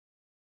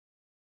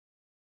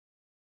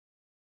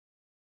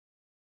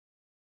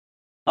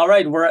All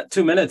right, we're at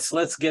 2 minutes.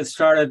 Let's get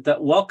started.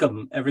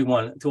 Welcome,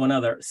 everyone, to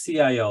another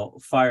CIO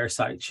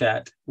Fireside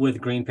Chat with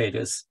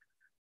GreenPages.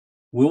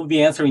 We'll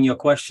be answering your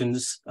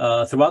questions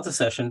throughout the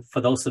session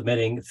for those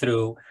submitting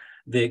through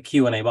the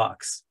Q&A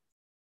box.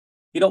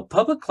 You know,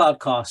 public cloud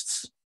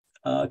costs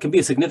can be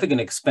a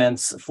significant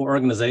expense for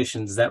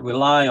organizations that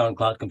rely on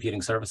cloud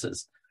computing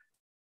services.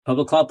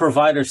 Public cloud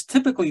providers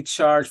typically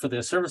charge for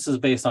their services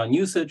based on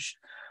usage,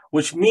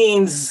 which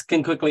means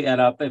can quickly add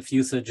up if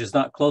usage is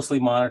not closely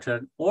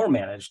monitored or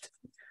managed.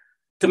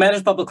 To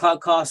manage public cloud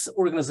costs,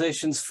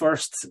 organizations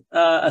first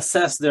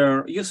assess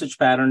their usage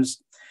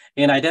patterns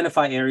and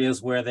identify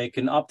areas where they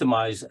can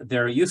optimize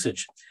their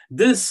usage.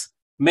 This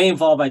may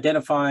involve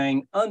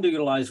identifying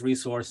underutilized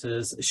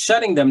resources,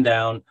 shutting them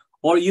down,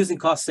 or using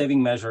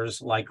cost-saving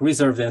measures like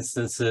reserved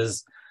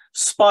instances,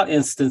 spot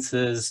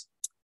instances,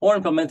 or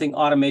implementing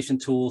automation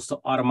tools to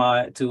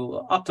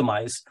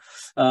optimize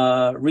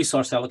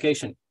resource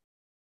allocation.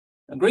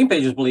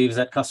 GreenPages believes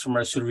that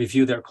customers should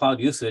review their cloud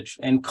usage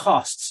and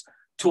costs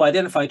to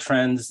identify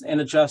trends and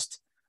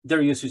adjust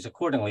their usage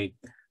accordingly.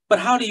 But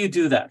how do you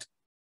do that?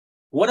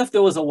 What if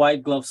there was a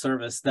white glove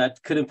service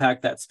that could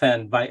impact that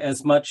spend by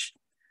as much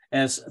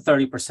as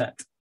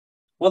 30%?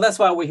 Well, that's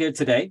why we're here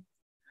today.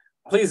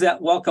 Please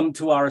welcome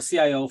to our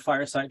CIO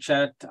Fireside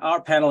Chat,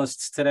 our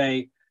panelists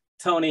today,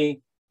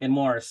 Tony and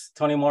Morris.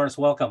 Tony, Morris,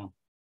 welcome.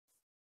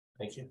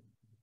 Thank you.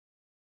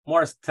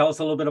 Morris, tell us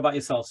a little bit about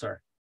yourself,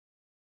 sir.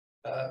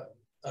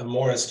 I'm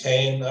Morris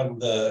Caen. I'm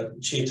the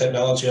Chief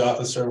Technology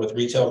Officer with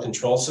Retail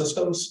Control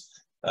Systems.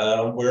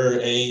 We're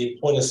a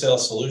point-of-sale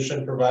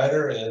solution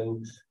provider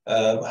and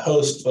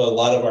host a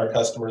lot of our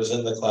customers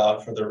in the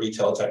cloud for their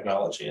retail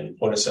technology and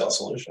point-of-sale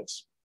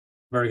solutions.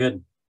 Very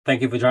good.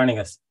 Thank you for joining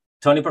us.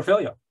 Tony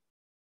Perfilio.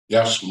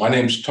 Yes, my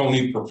name's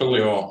Tony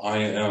Perfilio. I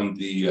am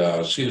the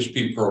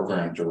CSP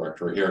Program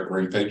Director here at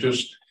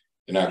GreenPages,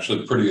 and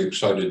actually pretty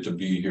excited to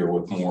be here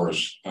with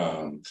Morris,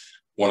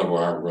 one of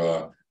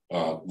our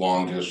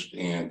longest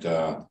and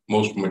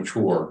most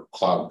mature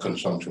cloud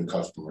consumption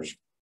customers.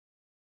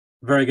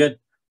 Very good.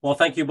 Well,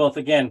 thank you both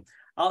again.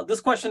 This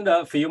question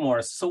for you,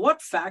 Morris. So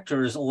what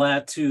factors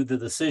led to the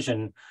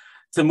decision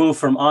to move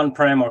from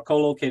on-prem or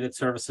co-located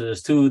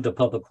services to the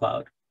public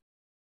cloud?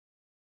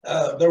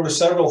 There were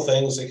several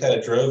things that kind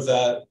of drove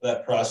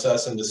that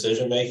process and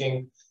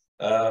decision-making.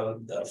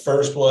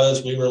 First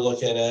was we were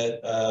looking at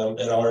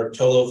our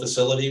Tolo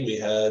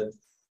facility.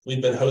 We'd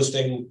been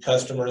hosting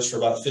customers for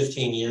about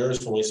 15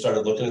 years when we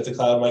started looking at the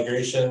cloud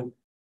migration.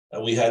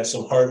 We had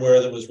some hardware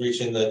that was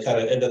reaching the kind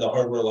of end of the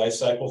hardware life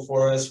cycle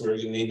for us. We were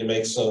going to need to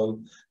make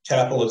some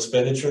capital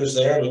expenditures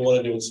there. We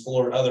wanted to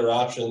explore other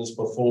options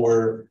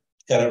before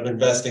kind of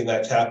investing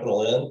that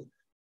capital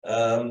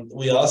in.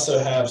 We also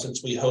have,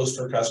 since we host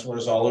for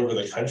customers all over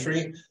the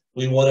country,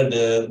 we wanted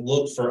to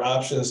look for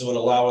options that would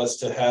allow us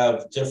to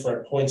have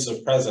different points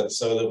of presence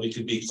so that we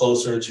could be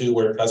closer to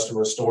where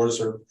customer stores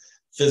are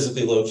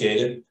physically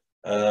located.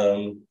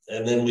 And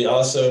then we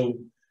also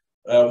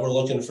were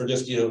looking for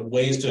just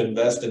ways to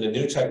invest into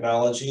new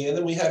technology. And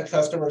then we had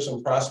customers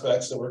and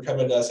prospects that were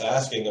coming to us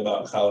asking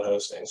about cloud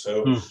hosting.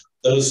 So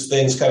those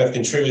things kind of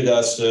contributed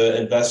us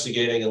to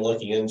investigating and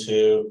looking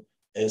into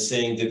and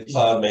seeing did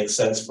cloud make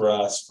sense for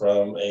us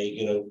from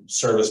a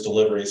service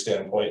delivery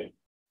standpoint.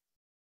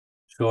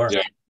 Sure.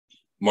 Yeah.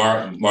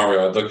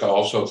 Mario, I'd like to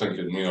also think,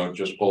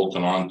 just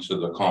bolting on to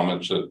the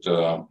comments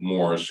that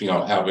Morris,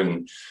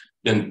 having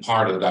been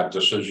part of that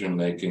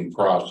decision-making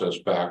process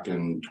back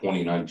in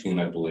 2019,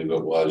 I believe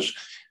it was,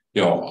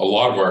 a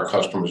lot of our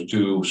customers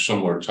do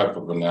similar type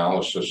of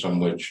analysis in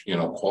which,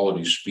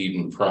 quality, speed,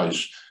 and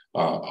price,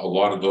 a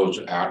lot of those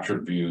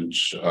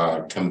attributes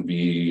can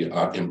be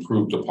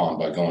improved upon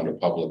by going to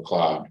public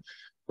cloud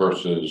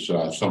versus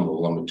some of the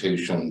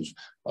limitations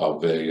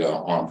of a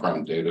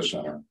on-prem data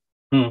center.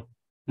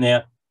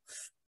 Yeah.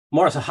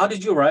 Morris, how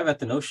did you arrive at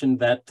the notion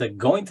that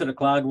going to the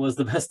cloud was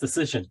the best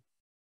decision?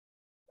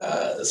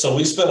 So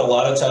we spent a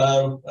lot of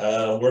time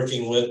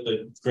working with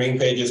the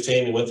GreenPages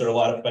team. We went through a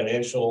lot of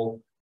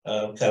financial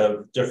kind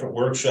of different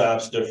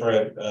workshops,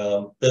 different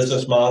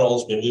business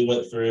models. I mean, we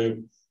went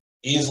through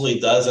easily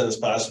dozens,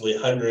 possibly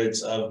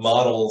hundreds of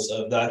models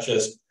of not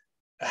just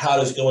how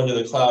does going to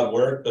the cloud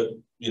work, but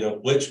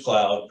which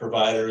cloud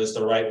provider is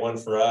the right one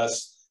for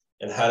us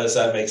and how does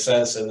that make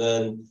sense? And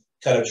then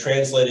kind of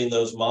translating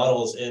those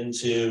models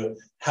into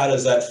how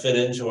does that fit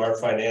into our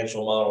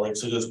financial model, right?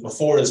 So just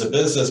before, as a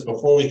business,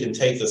 before we can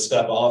take the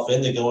step off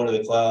into going to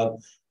the cloud,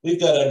 we've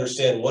got to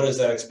understand what is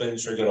that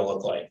expenditure going to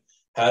look like?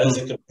 How does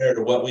it compare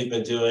to what we've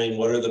been doing?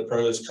 What are the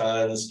pros,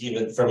 cons,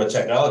 even from a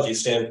technology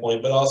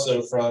standpoint, but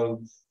also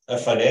from a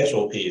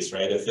financial piece,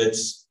 right? If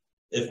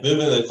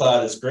moving to the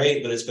cloud is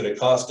great, but it's going to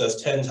cost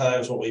us 10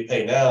 times what we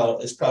pay now,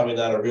 it's probably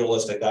not a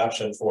realistic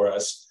option for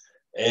us.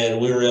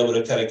 And we were able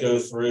to kind of go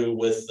through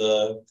with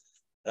the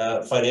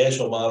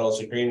financial models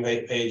that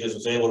GreenPages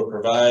was able to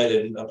provide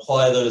and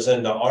apply those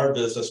into our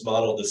business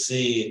model to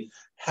see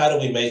how do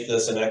we make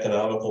this an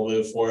economical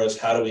move for us?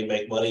 How do we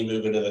make money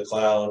moving to the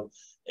cloud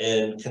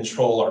and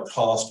control our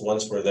cost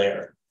once we're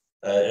there?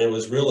 It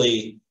was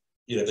really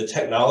the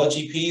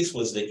technology piece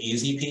was the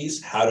easy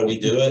piece. How do we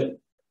do it?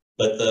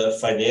 But the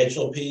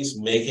financial piece,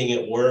 making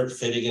it work,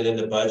 fitting it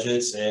into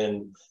budgets,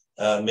 and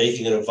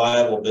making it a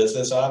viable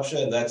business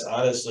option, that's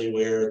honestly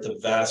where the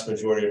vast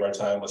majority of our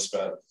time was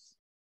spent.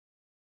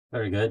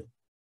 Very good.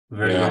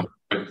 Very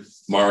good.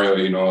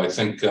 Mario, I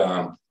think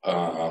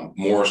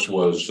Morris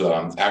was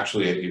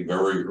actually a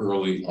very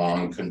early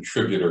on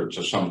contributor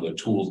to some of the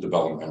tool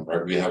development,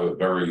 right? We have a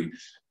very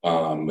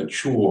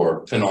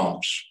mature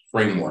FinOps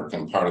framework,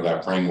 and part of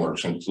that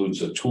framework includes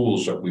the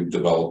tools that we've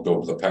developed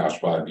over the past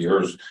 5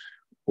 years.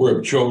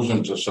 We've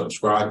chosen to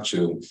subscribe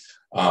to.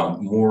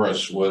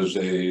 Morris was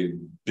a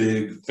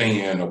big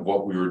fan of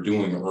what we were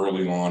doing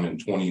early on in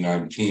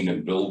 2019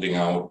 and building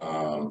out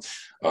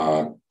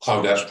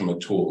cloud estimate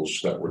tools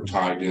that were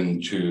tied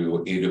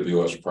into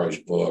AWS price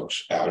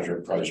books,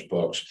 Azure price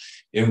books,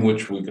 in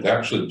which we could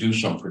actually do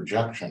some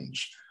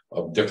projections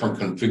of different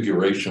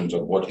configurations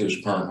of what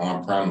his current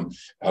on-prem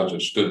as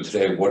it stood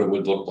today, what it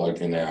would look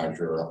like in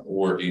Azure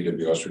or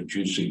AWS or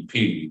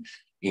GCP.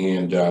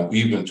 And we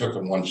even took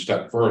it one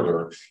step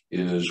further,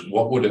 is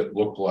what would it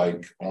look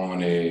like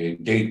on a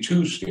day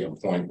 2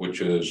 standpoint,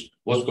 which is,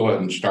 let's go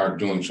ahead and start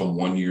doing some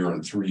 1-year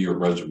and 3-year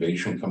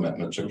reservation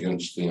commitments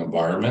against the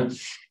environment.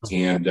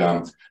 And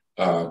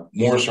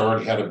Morris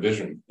already had a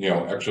vision,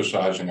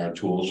 exercising our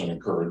tools and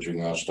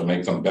encouraging us to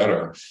make them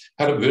better,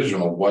 had a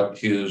vision of what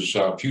his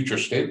future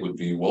state would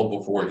be well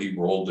before he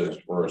rolled his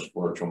first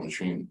virtual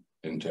machine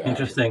into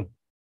Interesting.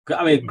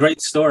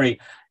 Great story.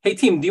 Hey,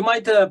 team, do you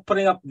mind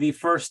putting up the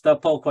first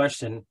poll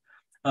question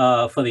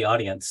for the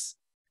audience?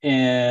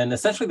 And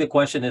essentially the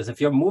question is, if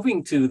you're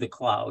moving to the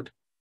cloud,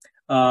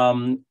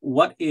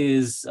 what's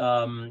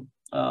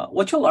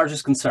your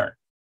largest concern?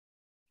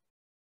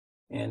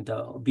 And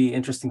it'll be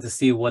interesting to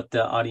see what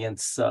the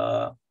audience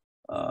will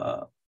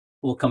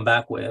come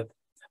back with.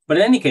 But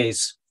in any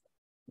case,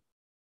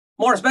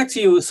 Morris, back to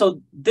you.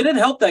 So did it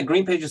help that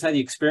GreenPages had the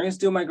experience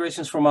doing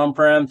migrations from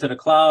on-prem to the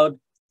cloud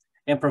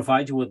and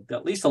provide you with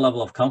at least a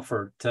level of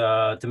comfort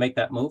to make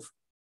that move?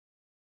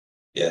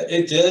 Yeah,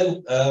 it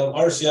did.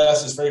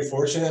 RCS is very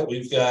fortunate.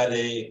 We've got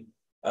a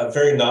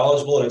very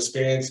knowledgeable and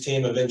experienced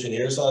team of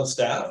engineers on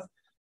staff,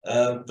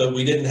 but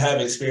we didn't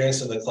have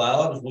experience in the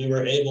cloud. We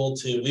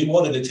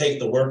wanted to take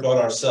the work on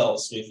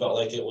ourselves. We felt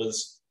like it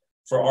was,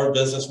 for our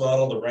business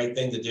model, the right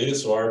thing to do.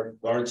 So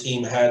our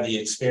team had the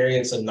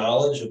experience and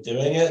knowledge of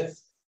doing it,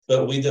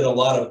 but we did a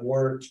lot of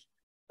work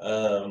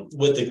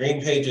with the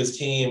GreenPages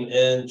team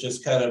and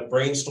just kind of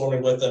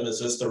brainstorming with them. Is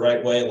this the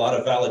right way? A lot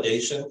of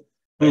validation.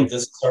 Right?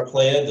 This is our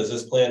plan. Does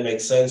this plan make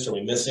sense? Are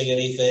we missing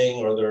anything?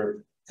 Or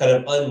they're kind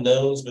of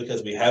unknowns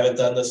because we haven't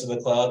done this in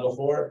the cloud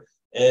before.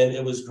 And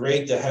it was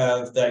great to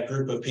have that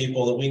group of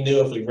people that we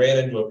knew if we ran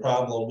into a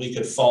problem, we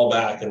could fall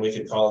back and we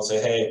could call and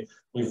say, hey,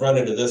 we've run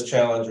into this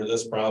challenge or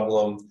this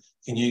problem.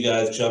 Can you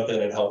guys jump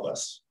in and help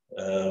us?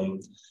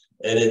 And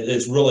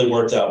it's really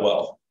worked out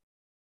well.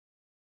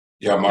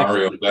 Yeah,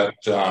 Mario,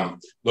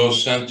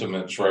 those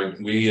sentiments, right?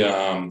 We,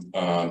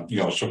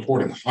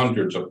 supporting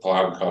hundreds of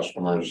cloud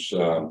customers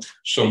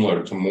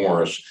similar to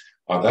Morris,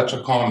 that's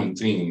a common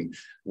theme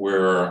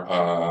where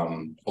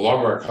a lot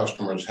of our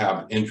customers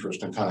have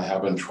interest in kind of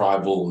having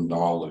tribal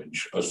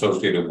knowledge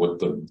associated with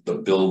the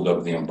build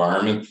of the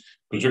environment,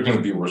 because they're going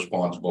to be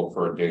responsible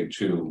for a day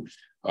 2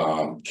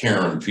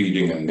 care and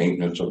feeding and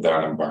maintenance of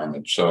that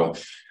environment. So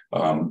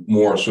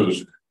Morris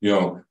was,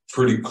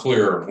 pretty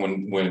clear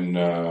when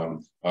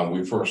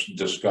we first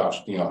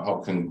discussed,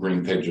 how can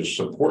GreenPages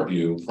support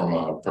you from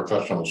a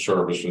professional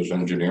services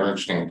engineering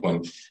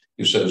standpoint.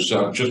 He says,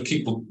 just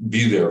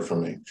be there for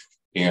me,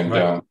 and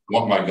right.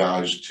 Want my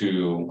guys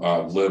to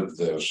live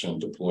this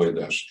and deploy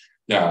this.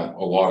 Now,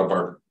 a lot of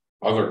our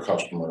other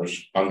customers,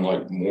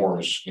 unlike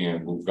Morris,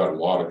 and we've got a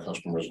lot of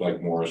customers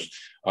like Morris,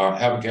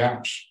 have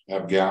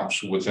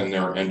gaps within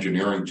their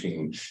engineering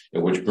team,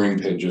 in which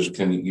GreenPages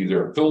can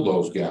either fill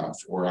those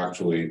gaps or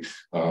actually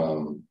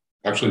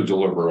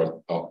deliver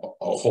a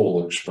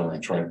whole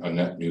experience, right? A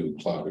net new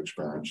cloud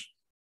experience.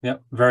 Yeah,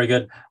 very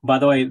good. By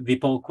the way, the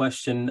poll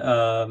question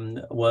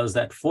was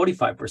that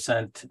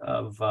 45%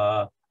 of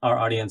our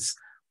audience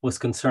was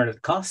concerned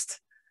at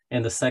cost,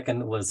 and the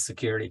second was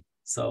security.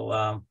 So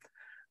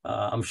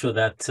I'm sure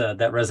that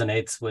that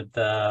resonates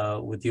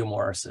with you,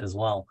 Morris, as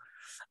well.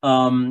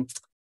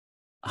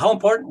 How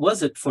important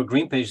was it for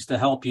GreenPages to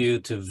help you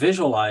to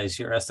visualize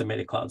your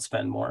estimated cloud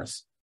spend,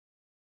 Morris?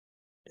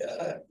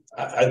 Yeah,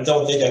 I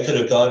don't think I could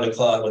have gone to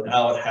cloud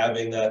without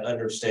having that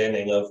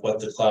understanding of what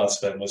the cloud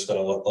spend was going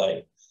to look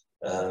like.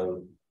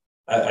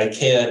 I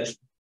can't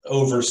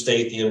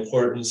overstate the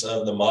importance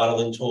of the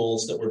modeling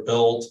tools that were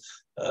built,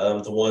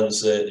 the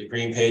ones that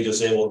GreenPages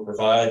was able to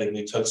provide, and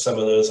we took some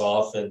of those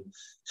off and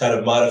kind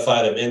of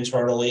modified them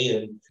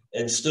internally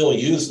and still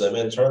use them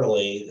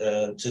internally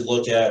to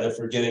look at if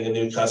we're getting a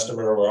new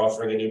customer or we're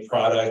offering a new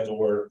product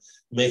or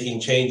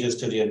making changes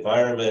to the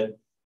environment.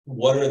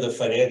 What are the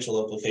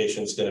financial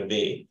implications going to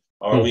be?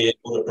 Are we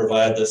able to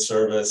provide this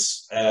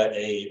service at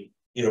a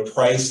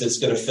price that's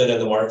going to fit in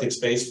the market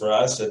space for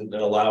us and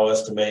allow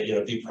us to make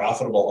be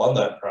profitable on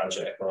that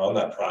project or on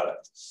that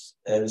product?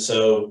 And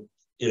so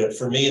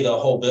for me, the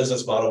whole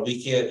business model,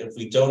 if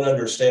we don't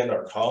understand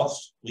our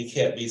cost, we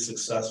can't be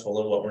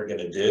successful in what we're going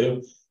to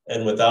do.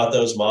 And without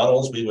those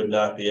models, we would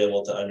not be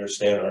able to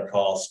understand our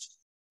cost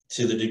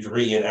to the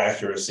degree and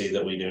accuracy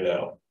that we do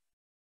now.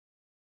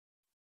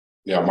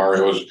 Yeah,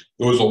 Mario, it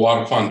was a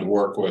lot of fun to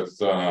work with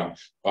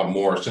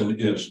Morris, and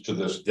is to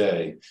this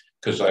day,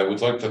 because I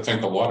would like to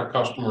think a lot of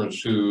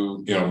customers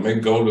who, may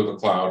go to the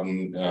cloud,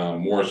 and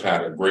Morris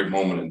had a great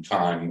moment in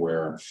time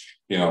where,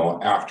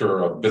 after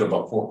a bit of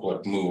a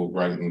forklift move,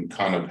 right, and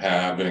kind of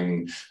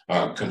having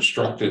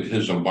constructed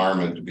his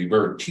environment to be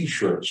very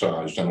t-shirt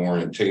sized in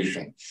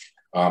orientation,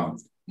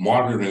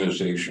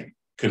 modernization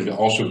can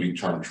also be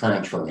termed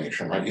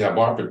transformation, right? You have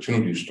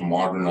opportunities to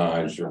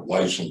modernize your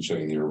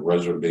licensing, your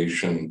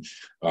reservation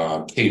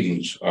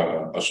cadence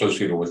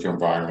associated with your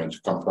environment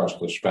to compress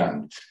the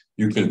spend.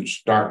 You can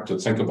start to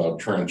think about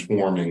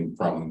transforming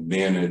from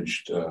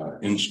managed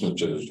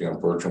instances,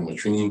 virtual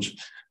machines,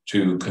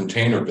 to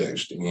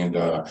container-based. And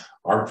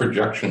our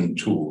projection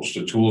tools,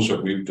 the tools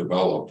that we've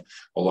developed,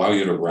 allow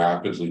you to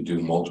rapidly do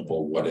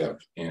multiple what if.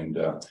 And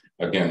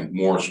again,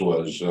 Morris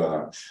was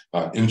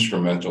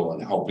instrumental in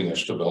helping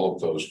us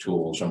develop those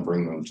tools and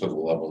bring them to the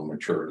level of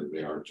maturity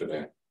they are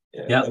today.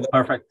 Yeah,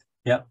 perfect.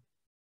 Yeah.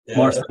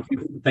 Morris,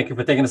 thank you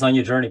for taking us on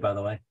your journey, by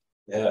the way.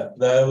 Yeah,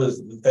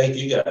 thank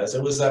you guys.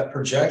 It was that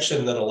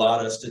projection that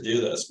allowed us to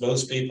do this.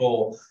 Most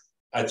people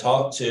I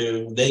talk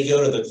to, they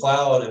go to the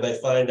cloud and they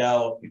find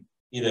out,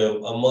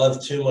 a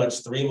month, 2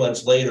 months, 3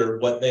 months later,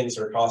 what things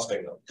are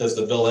costing them, because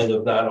the billing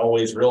is not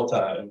always real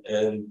time.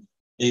 And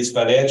these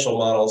financial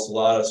models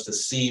allowed us to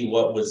see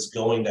what was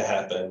going to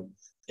happen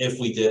if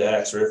we did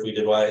X or if we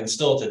did Y. And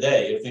still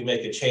today, if we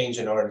make a change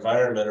in our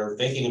environment or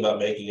thinking about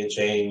making a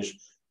change,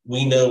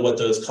 we know what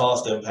those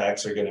cost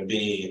impacts are going to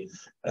be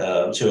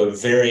to a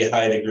very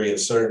high degree of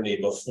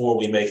certainty before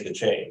we make the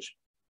change.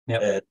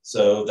 Yep. And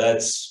so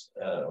that's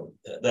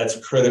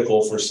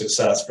critical for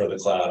success for the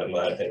cloud, in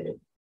my opinion.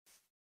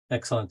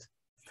 Excellent.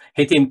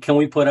 Hey, team, can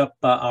we put up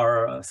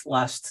our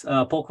last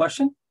poll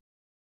question?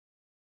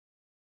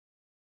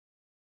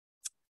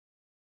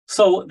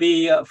 So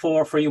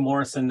for you,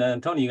 Morris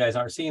and Tony, you guys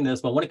aren't seeing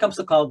this, but when it comes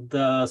to cloud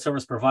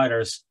service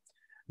providers,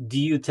 do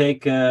you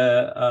take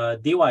a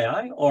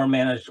DIY or a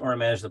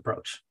managed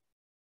approach?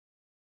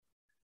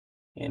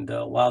 And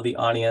while the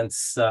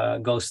audience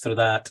goes through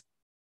that,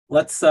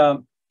 let's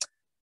how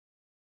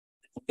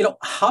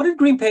did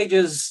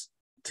GreenPages,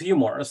 to you,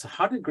 Morris,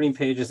 how did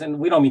GreenPages, and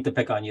we don't mean to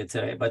pick on you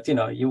today, but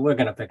we're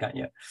going to pick on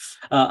you.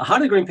 How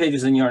did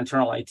GreenPages and your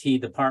internal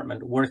IT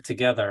department work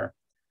together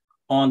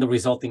on the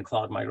resulting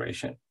cloud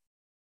migration?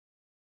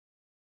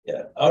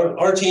 Yeah,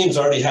 our teams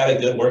already had a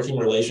good working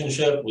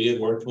relationship. We had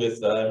worked with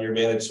your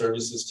managed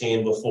services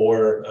team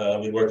before.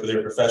 We worked with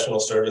your professional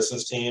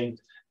services team.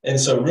 And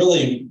so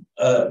really,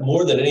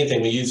 more than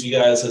anything, we use you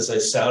guys as a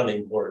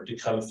sounding board to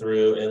come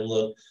through and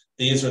look,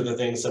 these are the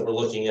things that we're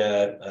looking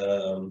at.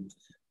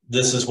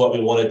 This is what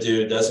we want to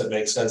do. Does it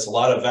make sense? A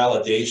lot of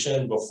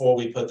validation before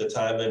we put the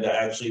time into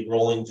actually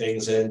rolling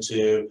things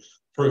into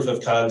proof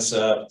of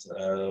concept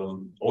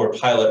or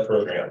pilot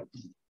program.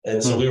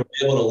 And so we were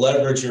able to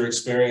leverage your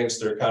experience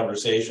through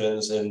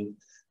conversations and,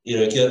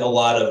 get a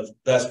lot of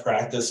best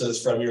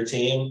practices from your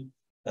team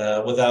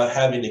without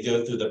having to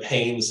go through the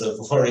pains of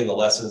learning the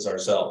lessons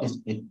ourselves.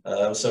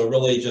 So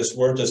really just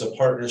worked as a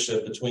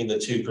partnership between the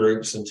two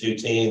groups and two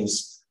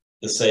teams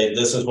to say,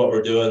 this is what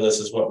we're doing. This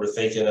is what we're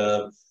thinking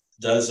of.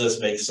 Does this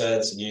make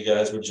sense? And you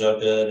guys would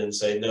jump in and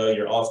say, no,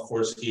 you're off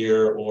course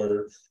here,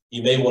 or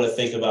you may want to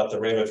think about the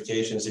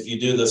ramifications. If you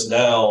do this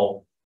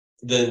now,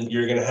 then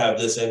you're going to have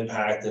this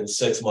impact in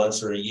 6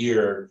 months or a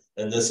year,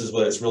 and this is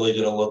what it's really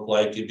going to look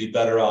like. You'd be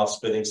better off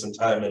spending some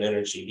time and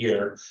energy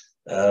here.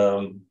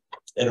 And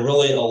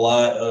really a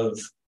lot of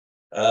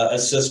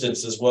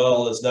assistance as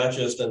well, as not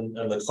just in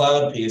the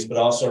cloud piece, but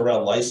also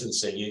around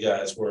licensing. You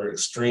guys were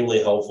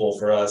extremely helpful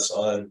for us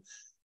on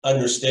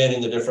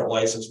understanding the different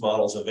license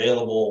models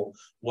available,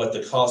 what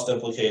the cost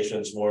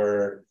implications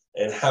were,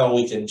 and how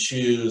we can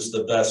choose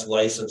the best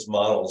license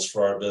models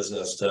for our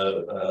business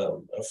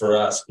for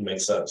us to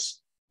make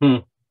sense.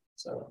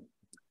 So,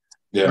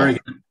 yeah. Very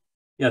good.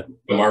 Yeah.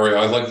 Mario,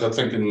 I'd like to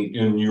think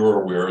in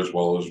your aware as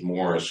well as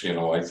Morris,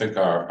 I think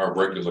our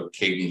regular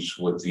cadence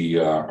with the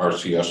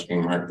RCS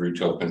team,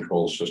 Retail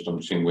Control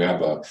Systems team, we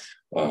have a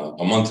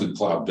monthly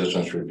cloud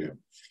business review.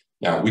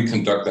 Now, we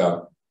conduct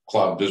that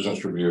cloud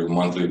business review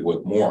monthly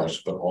with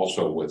Morris, but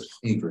also with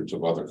hundreds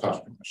of other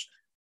customers.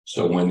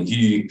 So when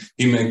he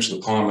makes the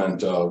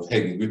comment of,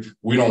 hey,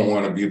 we don't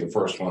want to be the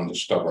first one to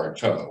stub our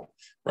toe,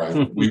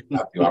 right? We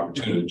have the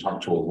opportunity to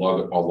talk to a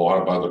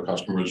lot of other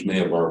customers, may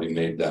have already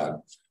made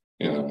that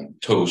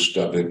toe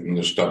stubbing in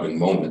the stubbing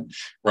moment,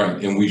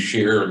 right? And we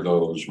share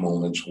those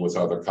moments with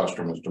other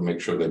customers to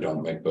make sure they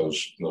don't make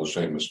those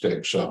same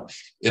mistakes. So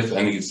if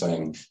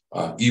anything,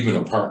 even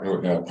a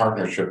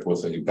partnership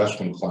with a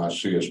best-in-class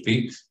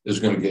CSP is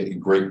going to get you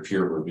great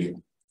peer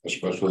review,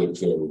 especially if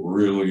they're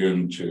really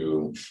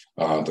into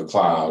the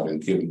cloud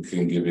and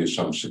can give you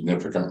some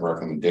significant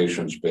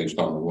recommendations based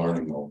on the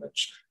learning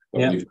moments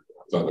that we've had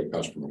with other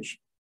customers.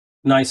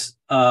 Nice.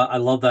 I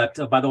love that.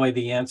 By the way,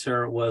 the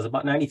answer was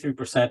about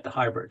 93%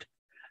 hybrid.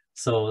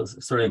 So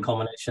it's sort of a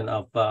culmination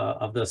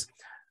of this.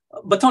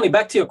 But Tony,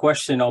 back to your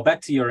question, or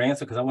back to your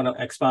answer, because I want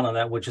to expound on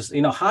that, which is,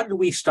 how do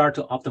we start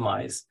to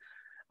optimize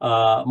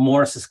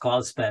Morris's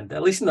cloud spend,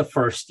 at least in the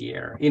first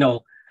year?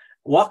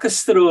 Walk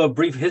us through a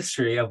brief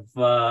history of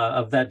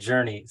that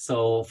journey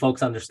so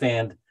folks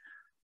understand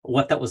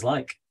what that was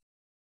like.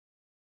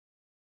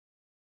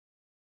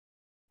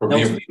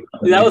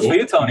 That was for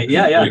you, Tony.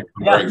 Yeah.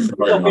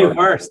 You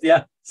first.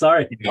 Yeah.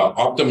 Sorry.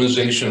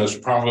 Optimization is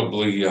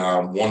probably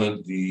one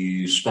of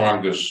the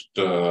strongest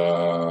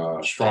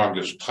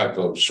type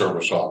of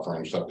service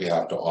offerings that we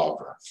have to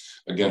offer.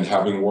 Again,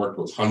 having worked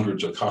with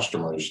hundreds of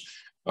customers,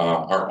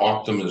 our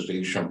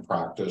optimization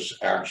practice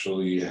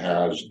actually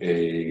has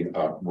a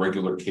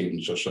regular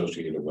cadence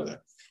associated with it.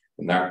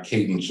 And that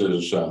cadence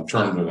is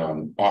termed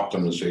an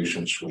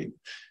optimization sweep.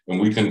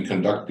 And we can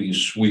conduct these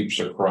sweeps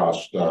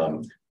across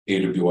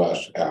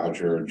AWS,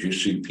 Azure,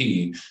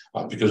 GCP,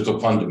 because the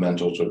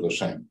fundamentals are the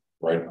same,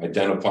 right?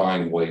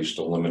 Identifying waste,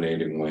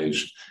 eliminating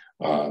waste,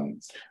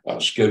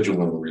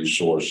 scheduling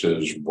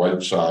resources,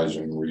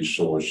 right-sizing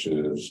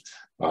resources,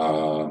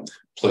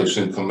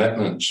 placing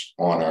commitments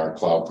on our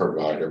cloud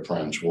provider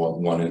friends,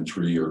 1 and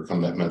 3 year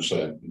commitments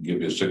that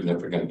give you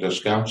significant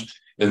discounts,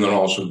 and then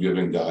also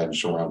giving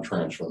guidance around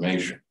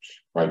transformation,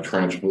 right?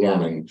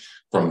 Transforming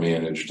from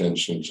managed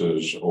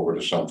instances over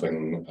to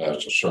something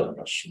as a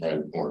service,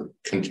 right? Or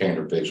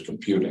container-based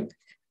computing.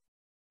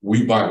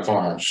 We by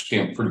far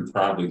stand pretty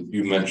proudly,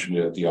 you mentioned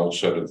it at the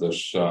outset of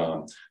this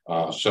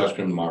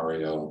session,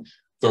 Mario,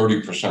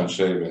 30%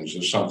 savings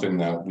is something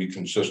that we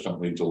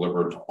consistently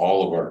deliver to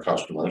all of our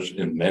customers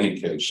in many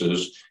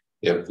cases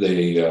if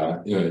they,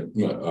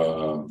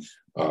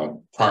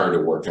 prior to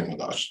working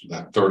with us.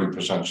 That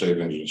 30%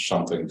 savings is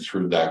something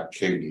through that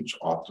cadence,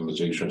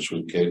 optimization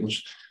suite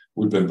cadence,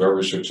 we've been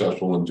very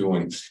successful in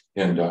doing.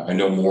 And I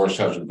know Morris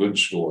has a good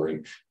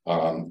story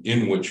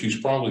in which he's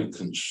probably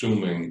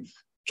consuming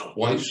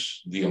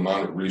twice the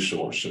amount of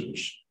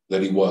resources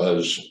that he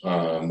was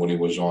when he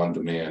was on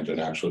demand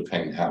and actually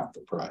paying half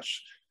the price.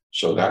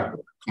 So that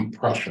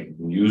compression,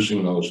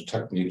 using those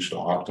techniques to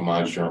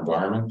optimize your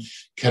environment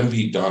can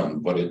be done,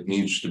 but it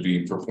needs to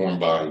be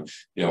performed by, a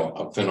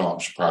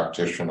FinOps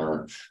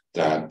practitioner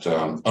that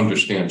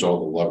understands all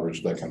the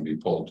levers that can be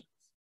pulled.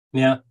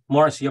 Yeah.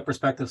 Morris, your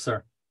perspective,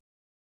 sir.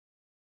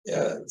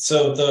 Yeah.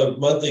 So the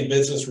monthly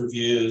business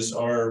reviews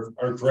are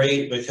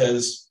great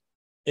because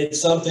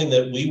it's something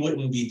that we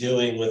wouldn't be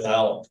doing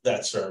without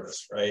that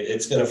service, right?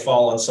 It's going to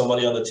fall on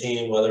somebody on the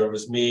team, whether it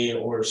was me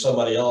or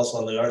somebody else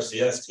on the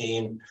RCS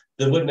team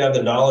that wouldn't have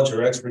the knowledge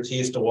or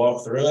expertise to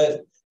walk through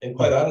it. And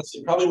quite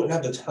honestly, probably wouldn't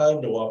have the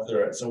time to walk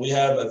through it. So we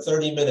have a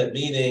 30-minute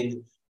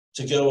meeting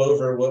to go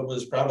over what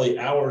was probably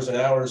hours and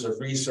hours of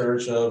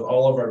research of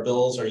all of our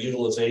bills, our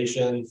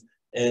utilization,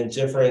 and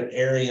different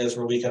areas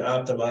where we can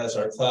optimize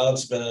our cloud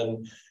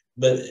spend.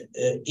 But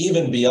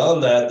even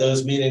beyond that,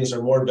 those meetings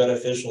are more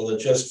beneficial than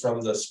just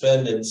from the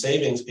spend and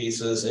savings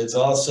pieces. It's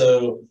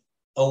also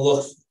a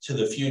look to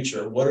the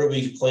future. What are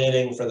we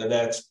planning for the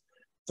next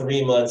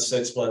 3 months,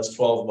 6 months,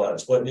 12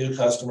 months? What new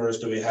customers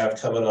do we have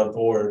coming on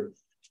board?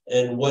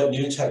 And what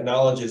new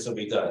technologies have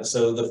we done?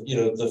 So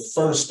the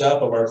first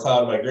step of our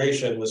cloud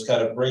migration was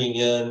kind of bringing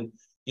in,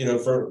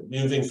 for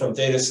moving from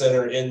data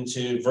center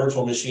into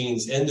virtual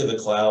machines into the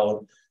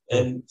cloud.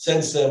 And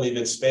since then, we've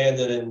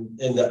expanded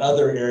into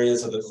other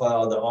areas of the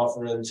cloud to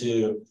offer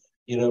into,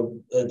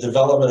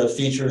 development of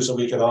features that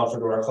we can offer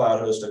to our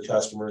cloud hosted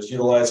customers,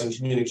 utilizing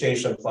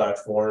communication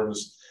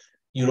platforms,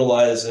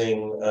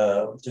 utilizing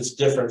just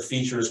different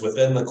features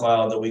within the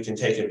cloud that we can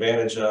take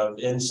advantage of,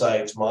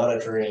 insights,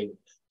 monitoring,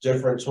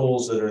 different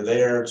tools that are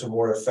there to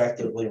more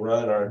effectively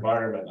run our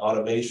environment,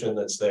 automation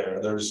that's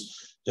there.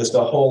 There's just a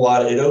whole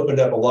lot. It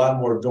opened up a lot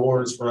more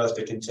doors for us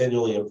to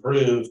continually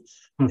improve.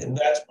 And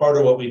that's part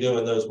of what we do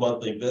in those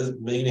monthly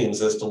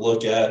meetings is to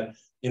look at,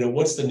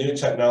 what's the new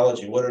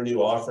technology? What are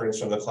new offerings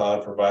from the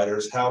cloud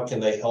providers? How can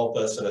they help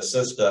us and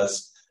assist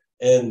us?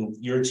 And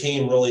your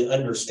team really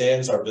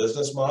understands our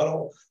business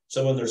model.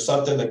 So when there's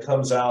something that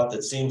comes out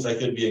that seems like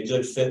it'd be a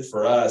good fit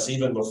for us,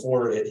 even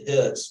before it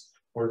hits,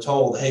 we're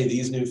told, hey,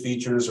 these new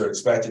features are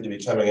expected to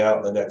be coming out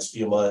in the next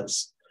few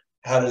months.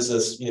 How does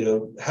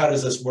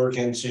this work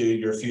into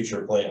your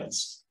future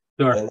plans?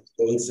 Sure. And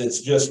so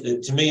it's just,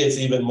 to me, it's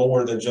even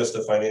more than just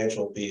a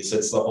financial piece.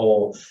 It's the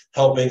whole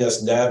helping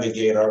us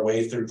navigate our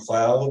way through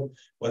cloud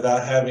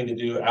without having to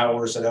do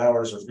hours and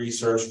hours of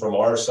research from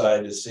our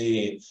side to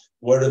see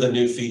what are the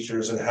new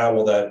features and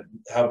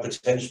how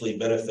potentially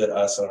benefit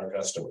us and our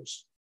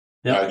customers.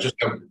 Yeah, I just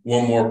have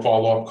one more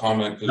follow-up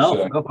comment.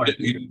 No, go for it.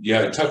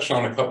 It touched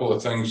on a couple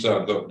of things.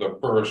 The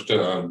first,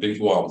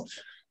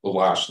 the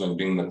last thing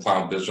being the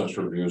cloud business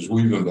reviews.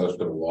 We've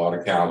invested a lot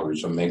of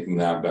calories in making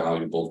that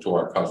valuable to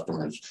our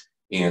customers.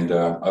 And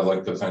I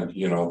like to think,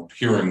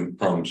 hearing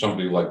from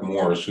somebody like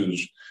Morris,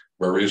 who's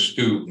very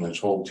astute, and his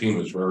whole team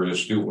is very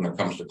astute when it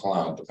comes to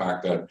cloud, the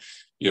fact that,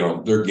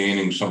 they're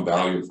gaining some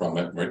value from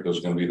it, right? There's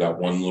going to be that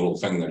one little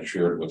thing that's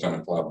shared within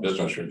a cloud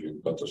business review.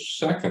 But the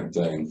second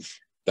thing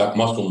that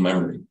muscle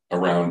memory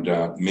around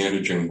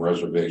managing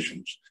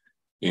reservations.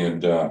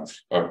 And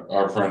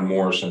our friend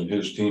Morris and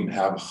his team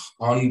have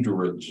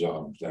hundreds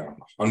of them,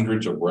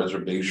 hundreds of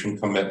reservation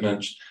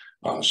commitments,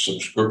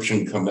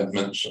 subscription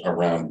commitments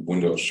around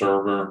Windows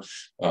Server,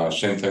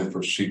 same thing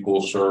for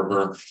SQL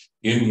Server,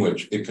 in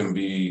which it can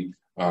be,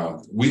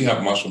 we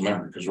have muscle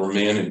memory because we're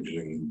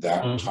managing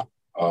that type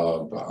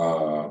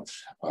of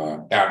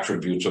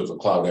attributes of the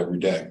cloud every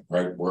day,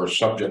 right? We're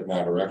subject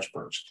matter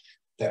experts.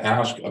 To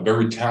ask a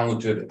very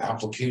talented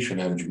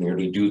application engineer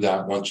to do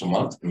that once a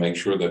month to make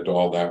sure that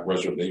all that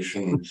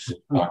reservation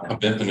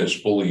commitment is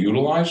fully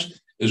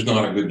utilized is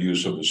not a good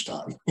use of his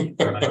time.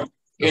 Right.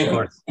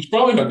 And he's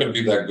probably not going to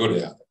be that good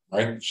at it,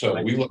 right? So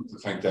we look to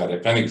think that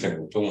if anything,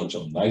 we're filling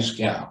some nice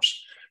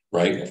gaps,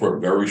 right, for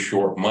very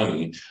short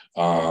money,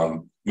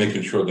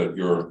 making sure that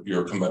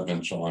your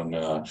commitments on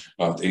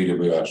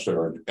AWS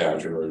or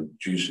Azure or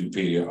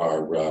GCP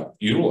are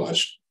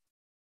utilized.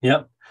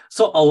 Yep.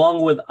 So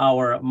along with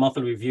our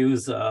monthly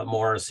reviews,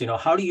 Morris,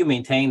 how do you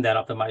maintain that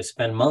optimized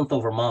spend month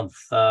over month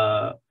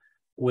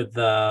with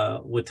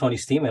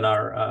Tony's team and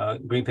our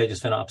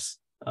GreenPages FinOps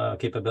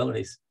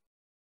capabilities?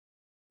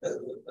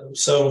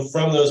 So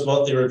from those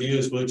monthly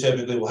reviews, we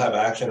typically will have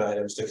action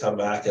items to come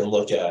back and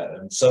look at.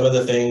 And some of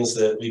the things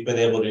that we've been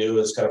able to do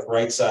is kind of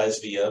right-size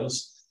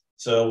VMs.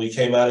 So we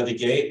came out of the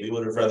gate, we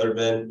would have rather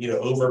been,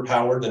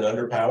 overpowered than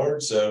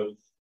underpowered. So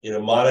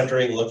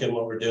monitoring, looking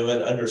what we're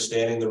doing,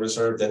 understanding the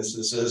reserved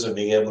instances and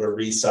being able to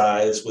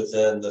resize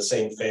within the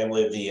same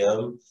family of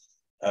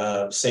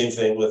VM. Same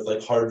thing with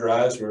like hard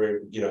drives, where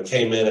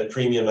came in at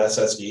premium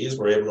SSDs.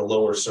 We're able to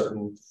lower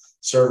certain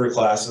server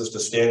classes to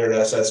standard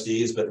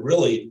SSDs, but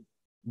really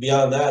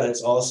beyond that,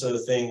 it's also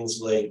things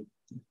like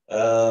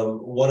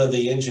one of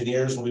the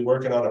engineers will be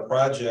working on a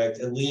project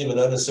and leave an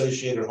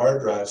unassociated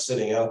hard drive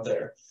sitting out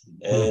there.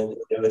 And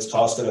it's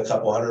costing a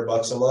couple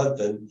 $100 a month,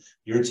 and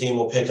your team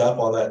will pick up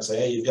on that and say,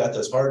 hey, you've got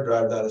this hard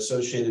drive not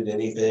associated to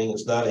anything,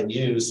 it's not in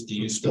use, do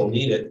you still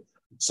need it?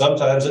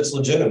 Sometimes it's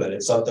legitimate.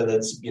 It's something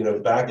that's,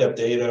 backup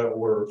data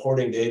or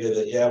reporting data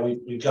that, yeah,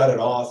 we've got it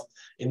off.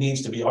 It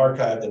needs to be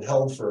archived and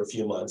held for a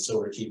few months, so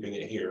we're keeping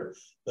it here.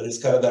 But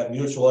it's kind of that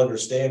mutual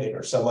understanding,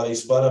 or somebody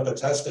spun up a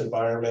test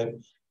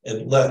environment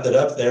and left it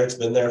up there. It's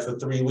been there for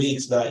 3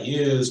 weeks, not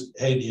used.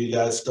 Hey, do you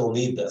guys still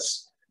need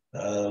this?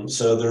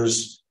 So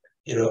there's,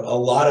 a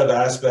lot of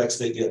aspects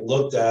that get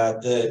looked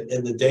at that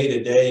in the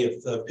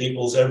day-to-day of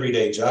people's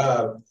everyday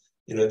job,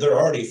 they're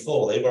already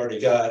full. They've already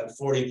got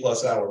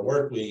 40+ hour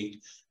work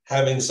week.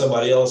 Having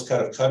somebody else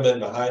kind of come in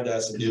behind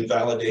us and do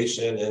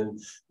validation and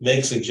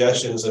make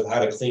suggestions of how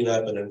to clean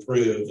up and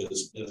improve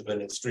has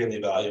been extremely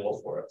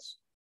valuable for us.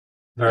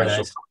 Very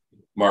nice. So,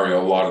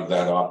 Mario, a lot of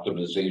that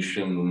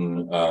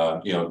optimization,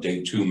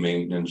 day 2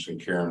 maintenance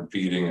and care and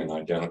feeding and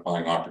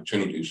identifying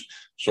opportunities.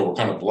 So we're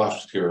kind of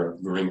blessed here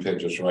at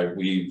GreenPages, right?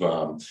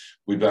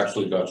 We've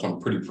actually got some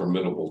pretty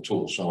formidable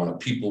tools. So on a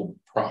people,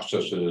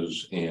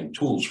 processes, and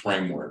tools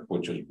framework,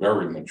 which is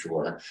very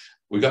mature,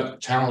 we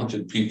got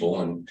talented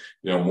people. And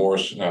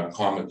Morris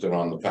commented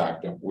on the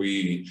fact that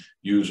we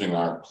using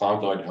our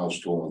Cloud Lighthouse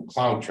tool and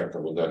Cloud Checker,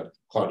 with that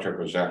Cloud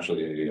Checker is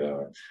actually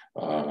a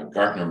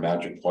Gartner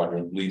Magic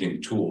Quadrant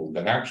leading tool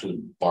that actually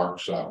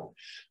barks out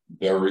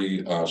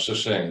very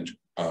succinct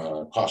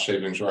cost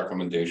savings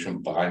recommendation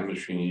by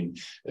machine.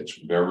 It's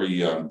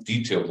very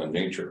detailed in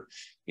nature.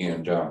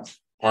 And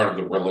part of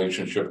the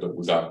relationship that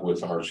we got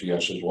with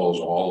RCS, as well as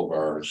all of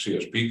our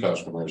CSP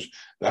customers,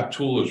 that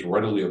tool is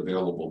readily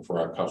available for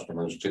our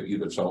customers to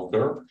either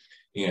self-serve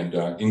and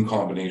in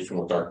combination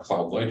with our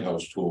Cloud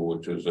Lighthouse tool,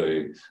 which is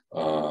a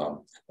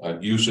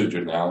usage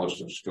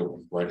analysis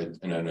tool, right,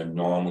 and an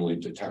anomaly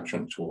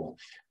detection tool.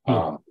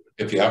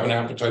 If you have an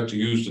appetite to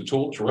use the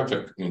tool,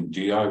 terrific, in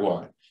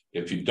DIY.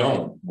 If you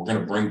don't, we're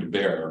going to bring to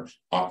bear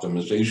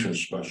optimization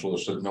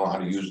specialists that know how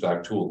to use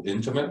that tool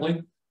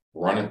intimately.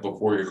 Run it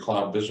before your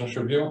cloud business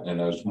review, and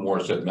as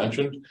Morris had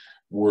mentioned,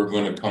 we're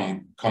going to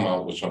come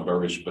out with some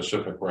very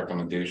specific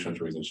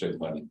recommendations where you can save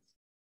money.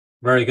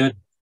 Very good.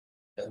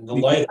 And the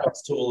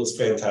Lighthouse tool is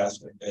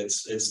fantastic.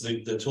 It's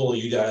the tool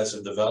you guys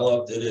have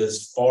developed. It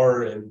is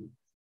far and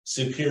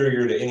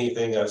superior to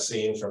anything I've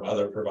seen from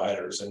other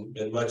providers, and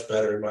much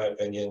better, in my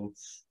opinion,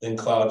 than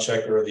Cloud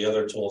Checker or the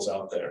other tools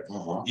out there.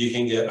 You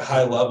can get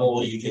high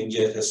level, you can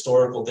get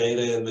historical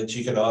data, and but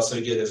you can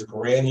also get as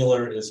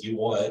granular as you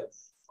want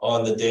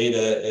on the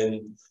data.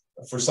 And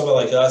for someone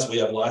like us, we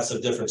have lots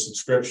of different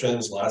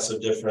subscriptions, lots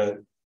of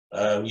different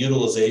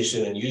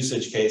utilization and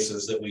usage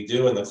cases that we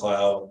do in the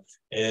cloud.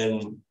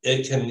 And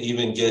it can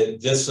even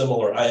get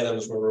dissimilar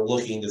items where we're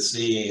looking to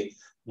see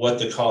what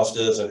the cost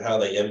is and how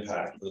they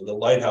impact. The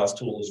Lighthouse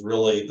tool is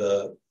really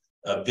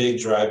a big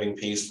driving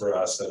piece for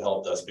us that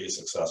helped us be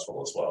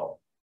successful as well.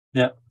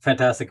 Yeah,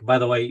 fantastic. By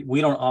the way,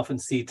 we don't often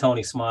see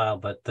Tony smile,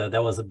 but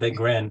that was a big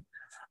grin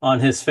on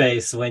his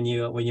face when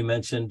you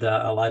mentioned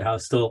a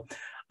Lighthouse tool.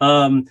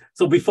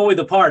 So before we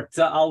depart,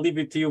 I'll leave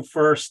it to you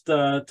first,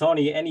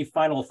 Tony. Any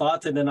final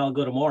thoughts, and then I'll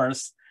go to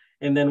Morris,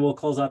 and then we'll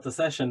close out the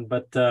session.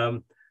 But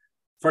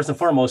first and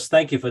foremost,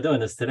 thank you for doing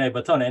this today.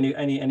 But Tony,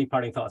 any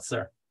parting thoughts,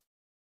 sir?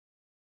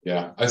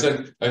 Yeah, I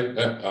think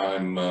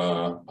I'm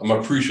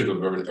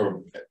appreciative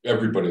of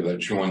everybody that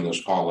joined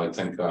this call. I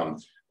think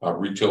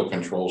Retail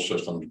Control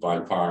Systems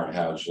by far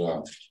has,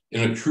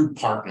 in a true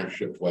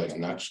partnership way,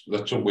 and that's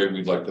the way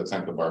we'd like to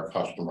think of our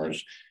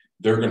customers.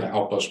 They're going to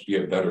help us be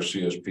a better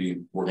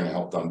CSP. We're going to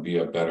help them be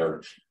a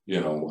better,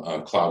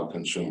 cloud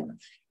consumer.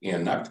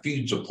 And that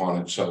feeds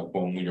upon itself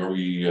when we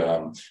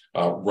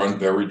run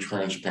very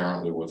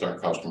transparently with our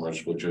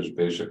customers, which is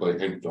basically,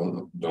 hey,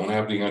 don't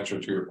have the answer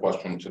to your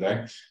question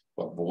today,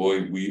 but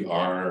boy, we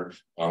are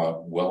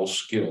well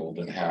skilled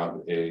and have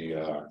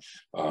a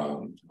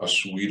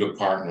suite of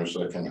partners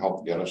that can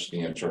help get us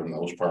the answer. And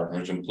those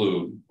partners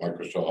include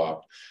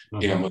Microsoft,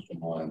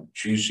 Amazon,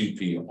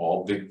 GCP,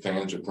 all big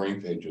fans of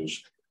GreenPages,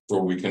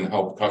 where we can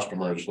help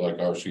customers like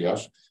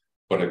RCS.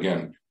 But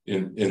again,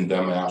 in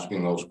them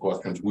asking those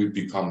questions, we've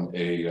become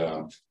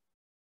a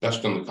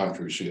best in the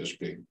country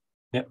CSP.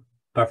 Yep,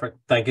 perfect.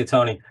 Thank you,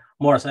 Tony.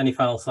 Morris, any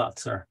final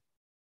thoughts, sir?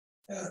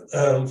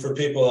 For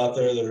people out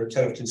there that are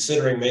kind of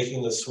considering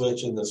making the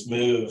switch and this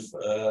move,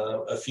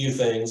 a few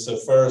things. So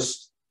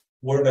first,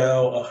 we're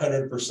now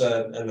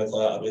 100% in the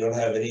cloud. We don't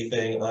have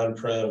anything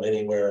on-prem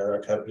anywhere in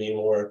our company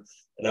anymore.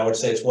 And I would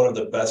say it's one of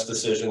the best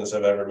decisions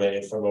I've ever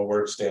made from a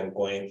work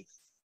standpoint.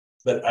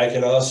 But I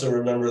can also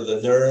remember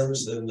the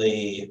nerves and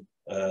the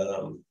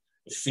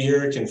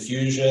fear,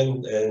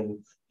 confusion, and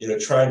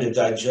trying to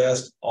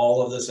digest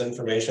all of this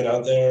information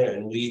out there.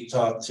 And we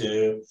talked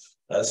to,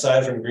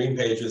 aside from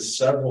GreenPages,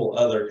 several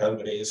other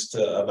companies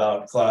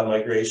about cloud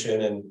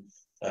migration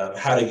and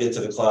how to get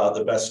to the cloud,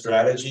 the best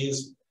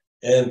strategies,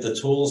 and the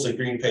tools that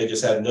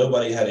GreenPages had.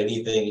 Nobody had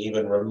anything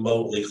even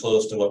remotely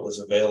close to what was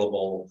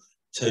available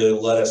to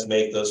let us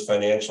make those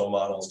financial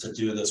models to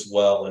do this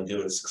well and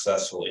do it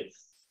successfully.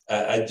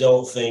 I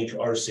don't think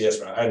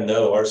RCS, I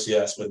know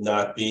RCS would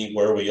not be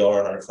where we are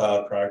in our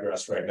cloud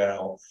progress right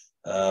now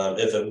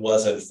if it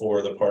wasn't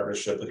for the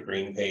partnership with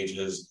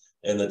GreenPages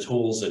and the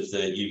tools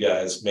that you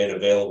guys made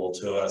available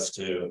to us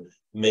to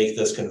make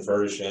this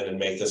conversion and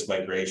make this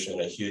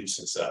migration a huge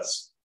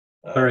success.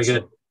 Very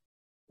good.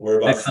 We're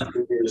about 4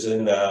 years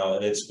in now,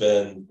 and it's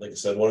been, like I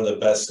said, one of the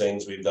best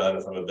things we've done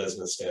from a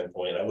business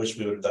standpoint. I wish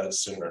we would have done it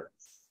sooner.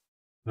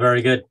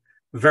 Very good.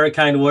 Very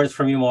kind words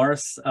from you,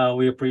 Morris.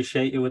 We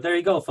appreciate you. Well, there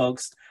you go,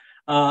 folks.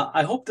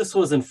 I hope this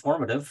was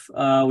informative.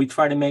 We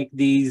try to make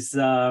these,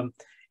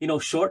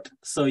 short,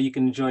 so you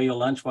can enjoy your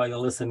lunch while you're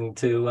listening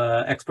to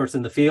experts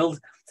in the field.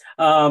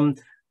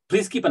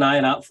 Please keep an eye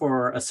out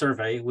for a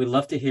survey. We'd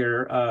love to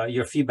hear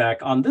your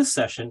feedback on this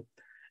session,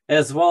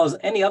 as well as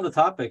any other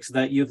topics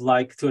that you'd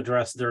like to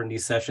address during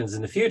these sessions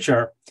in the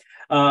future.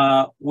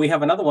 We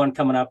have another one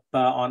coming up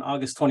on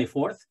August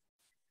 24th.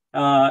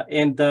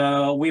 And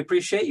we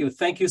appreciate you.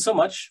 Thank you so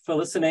much for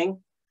listening,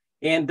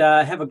 and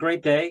have a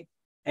great day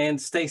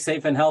and stay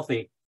safe and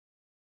healthy.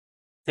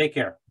 Take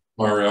care.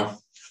 Mario.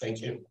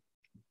 Thank you.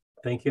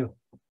 Thank you.